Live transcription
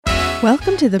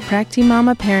Welcome to the Practi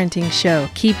Mama Parenting Show,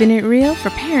 keeping it real for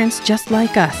parents just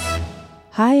like us.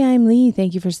 Hi, I'm Lee.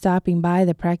 Thank you for stopping by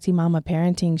the Practi Mama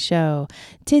Parenting Show.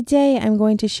 Today, I'm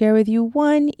going to share with you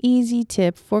one easy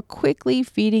tip for quickly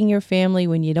feeding your family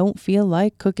when you don't feel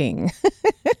like cooking.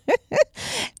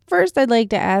 First, I'd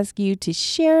like to ask you to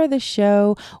share the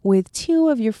show with 2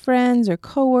 of your friends or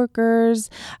coworkers,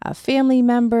 family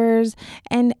members,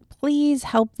 and please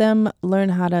help them learn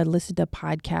how to listen to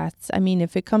podcasts. I mean,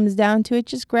 if it comes down to it,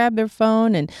 just grab their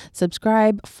phone and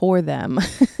subscribe for them.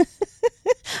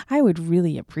 I would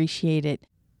really appreciate it.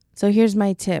 So here's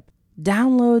my tip.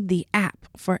 Download the app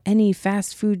for any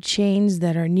fast food chains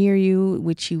that are near you,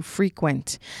 which you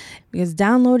frequent, because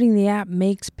downloading the app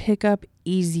makes pickup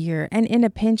easier. And in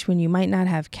a pinch, when you might not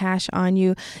have cash on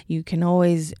you, you can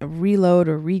always reload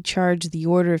or recharge the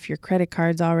order if your credit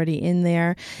card's already in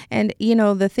there. And,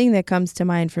 the thing that comes to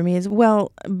mind for me is,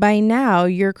 well, by now,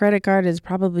 your credit card has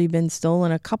probably been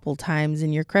stolen a couple times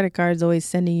and your credit card's always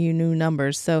sending you new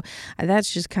numbers. So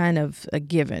that's just kind of a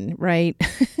given, right?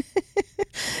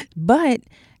 But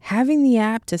having the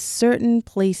app to certain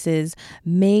places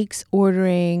makes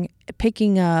ordering,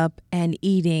 picking up, and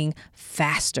eating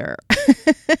faster.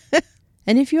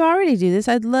 And if you already do this,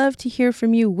 I'd love to hear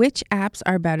from you which apps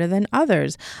are better than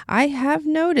others. I have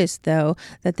noticed, though,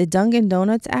 that the Dunkin'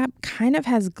 Donuts app kind of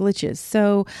has glitches.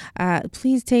 So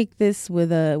please take this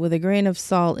with a grain of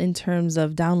salt in terms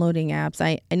of downloading apps.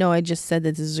 I know I just said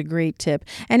that this is a great tip,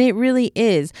 and it really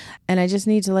is. And I just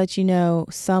need to let you know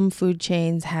some food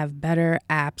chains have better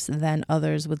apps than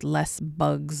others with less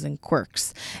bugs and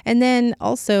quirks. And then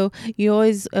also, you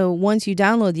always, once you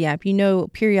download the app,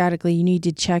 periodically you need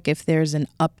to check if there's an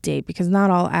update, because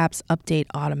not all apps update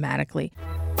automatically.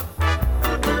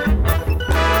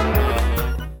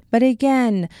 But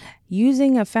again,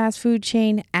 using a fast food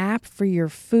chain app for your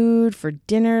food, for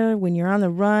dinner, when you're on the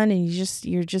run and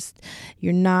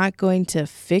you're not going to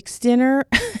fix dinner.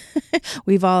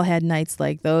 We've all had nights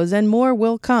like those, and more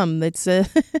will come. It's a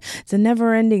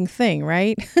never-ending thing,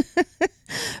 right?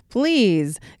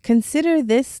 Please consider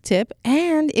this tip,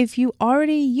 and if you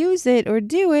already use it or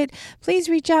do it, please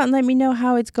reach out and let me know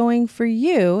how it's going for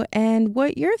you and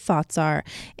what your thoughts are.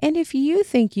 And if you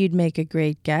think you'd make a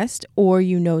great guest, or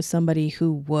you know somebody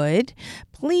who would,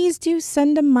 please do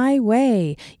send them my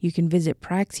way. You can visit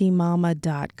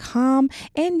practimama.com,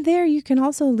 and there you can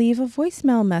also leave a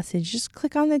voicemail message. Just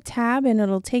click on the tab and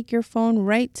it'll take your phone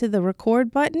right to the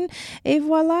record button, et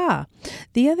voila.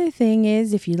 The other thing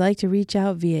is, if you'd like to reach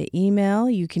out via email,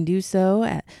 you can do so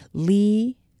at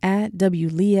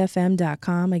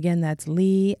lee@wleefm.com. Again, that's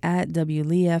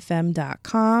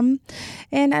lee@wleefm.com.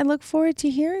 And I look forward to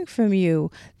hearing from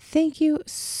you. Thank you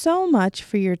so much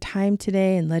for your time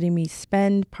today and letting me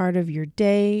spend part of your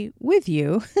day with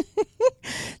you.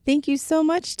 Thank you so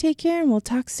much. Take care, and we'll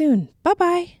talk soon.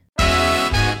 Bye-bye.